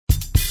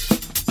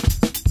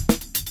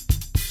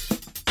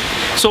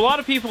So a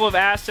lot of people have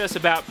asked us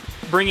about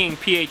bringing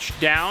pH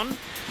down.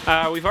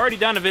 We've already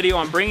done a video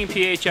on bringing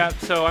pH up,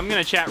 so I'm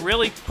going to chat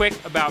really quick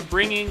about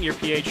bringing your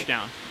pH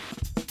down.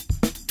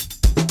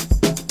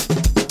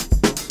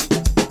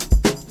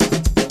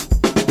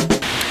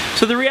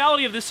 So the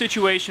reality of this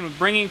situation with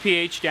bringing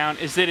pH down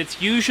is that it's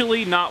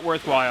usually not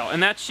worthwhile,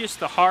 and that's just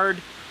the hard,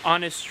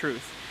 honest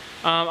truth.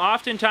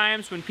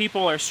 Oftentimes when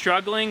people are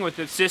struggling with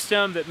a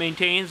system that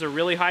maintains a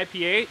really high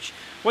pH,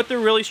 what they're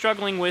really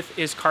struggling with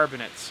is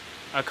carbonates.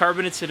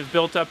 Carbonates that have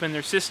built up in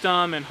their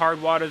system and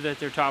hard water that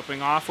they're topping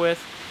off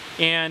with.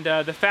 And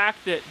the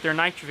fact that their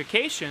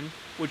nitrification,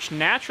 which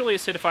naturally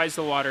acidifies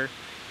the water,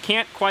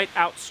 can't quite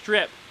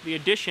outstrip the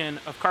addition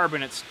of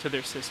carbonates to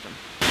their system.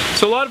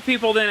 So a lot of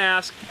people then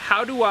ask,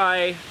 how do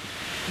I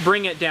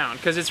bring it down?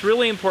 Because it's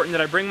really important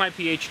that I bring my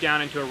pH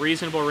down into a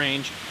reasonable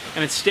range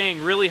and it's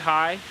staying really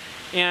high.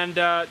 And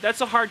that's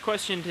a hard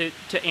question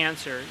to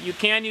answer. You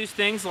can use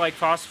things like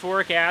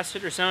phosphoric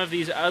acid or some of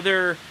these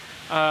other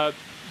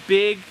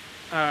big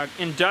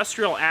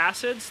industrial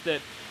acids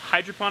that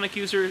hydroponic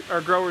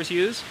growers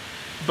use,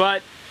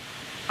 but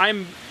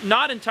I'm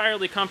not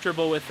entirely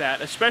comfortable with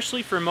that,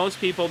 especially for most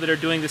people that are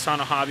doing this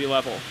on a hobby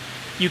level.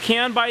 You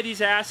can buy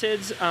these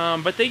acids,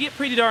 but they get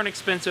pretty darn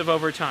expensive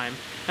over time.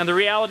 And the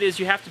reality is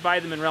you have to buy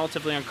them in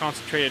relatively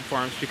unconcentrated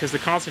forms because the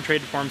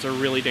concentrated forms are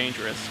really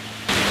dangerous.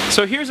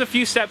 So here's a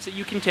few steps that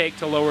you can take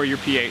to lower your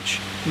pH,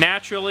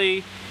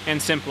 naturally and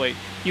simply.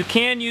 You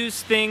can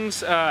use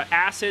things,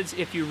 acids,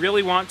 if you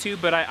really want to,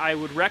 but I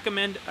would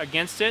recommend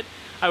against it.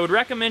 I would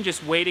recommend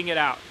just waiting it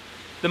out.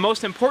 The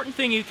most important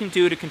thing you can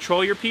do to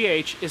control your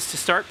pH is to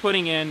start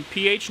putting in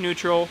pH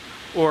neutral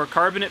or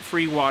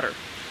carbonate-free water.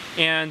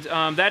 And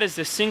that is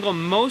the single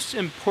most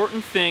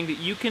important thing that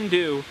you can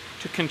do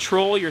to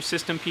control your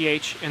system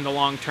pH in the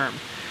long term.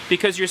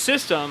 Because your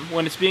system,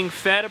 when it's being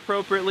fed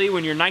appropriately,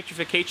 when your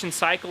nitrification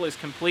cycle is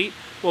complete,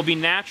 will be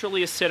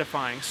naturally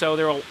acidifying. So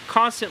they will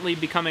constantly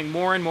becoming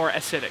more and more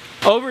acidic.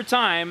 Over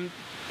time,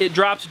 it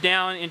drops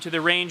down into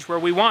the range where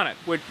we want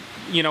it.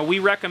 We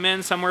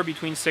recommend somewhere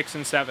between 6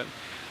 and 7.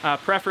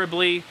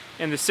 Preferably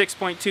in the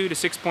 6.2 to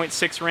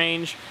 6.6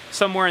 range.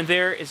 Somewhere in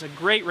there is a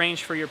great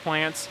range for your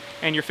plants,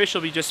 and your fish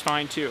will be just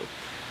fine too.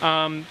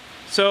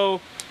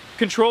 So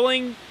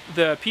controlling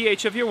the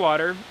pH of your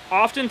water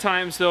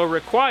oftentimes though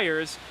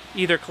requires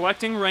either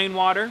collecting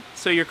rainwater,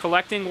 so you're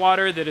collecting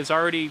water that is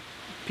already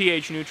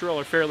pH neutral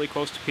or fairly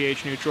close to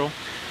pH neutral,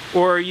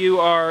 or you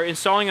are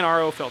installing an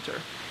RO filter.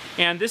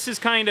 And this is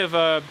kind of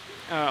a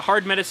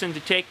hard medicine to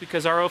take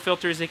because RO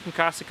filters, they can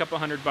cost a couple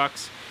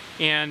 $100,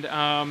 and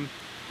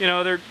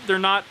they're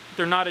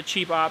not a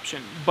cheap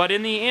option. But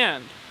in the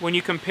end, when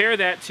you compare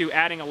that to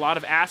adding a lot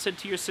of acid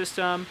to your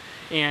system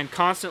and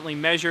constantly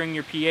measuring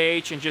your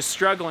pH and just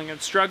struggling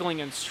and struggling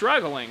and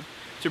struggling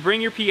to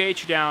bring your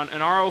pH down, an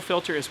RO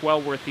filter is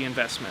well worth the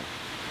investment.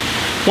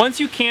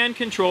 Once you can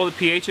control the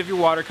pH of your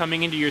water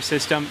coming into your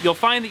system, you'll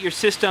find that your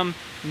system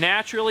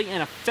naturally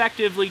and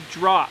effectively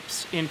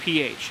drops in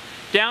pH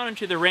down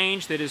into the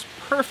range that is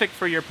perfect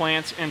for your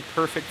plants and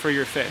perfect for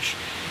your fish.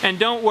 And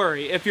don't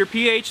worry, if your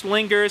pH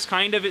lingers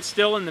it's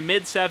still in the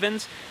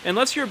mid-7s,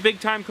 unless you're a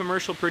big-time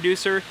commercial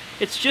producer,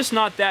 it's just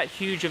not that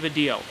huge of a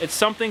deal. It's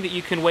something that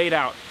you can wait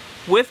out.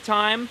 With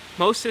time,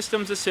 most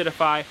systems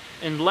acidify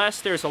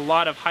unless there's a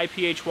lot of high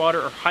pH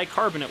water or high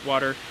carbonate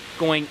water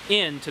going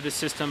into the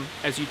system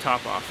as you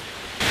top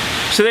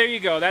off. So there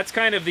you go. That's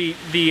kind of the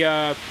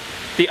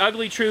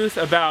ugly truth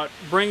about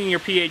bringing your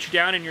pH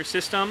down in your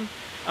system.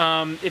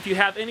 If you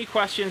have any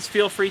questions,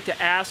 feel free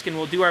to ask and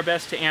we'll do our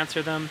best to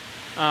answer them.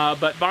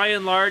 But by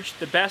and large,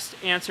 the best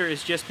answer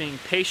is just being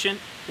patient,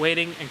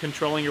 waiting, and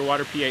controlling your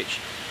water pH.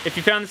 If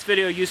you found this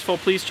video useful,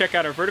 please check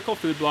out our vertical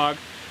food blog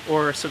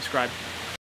or subscribe.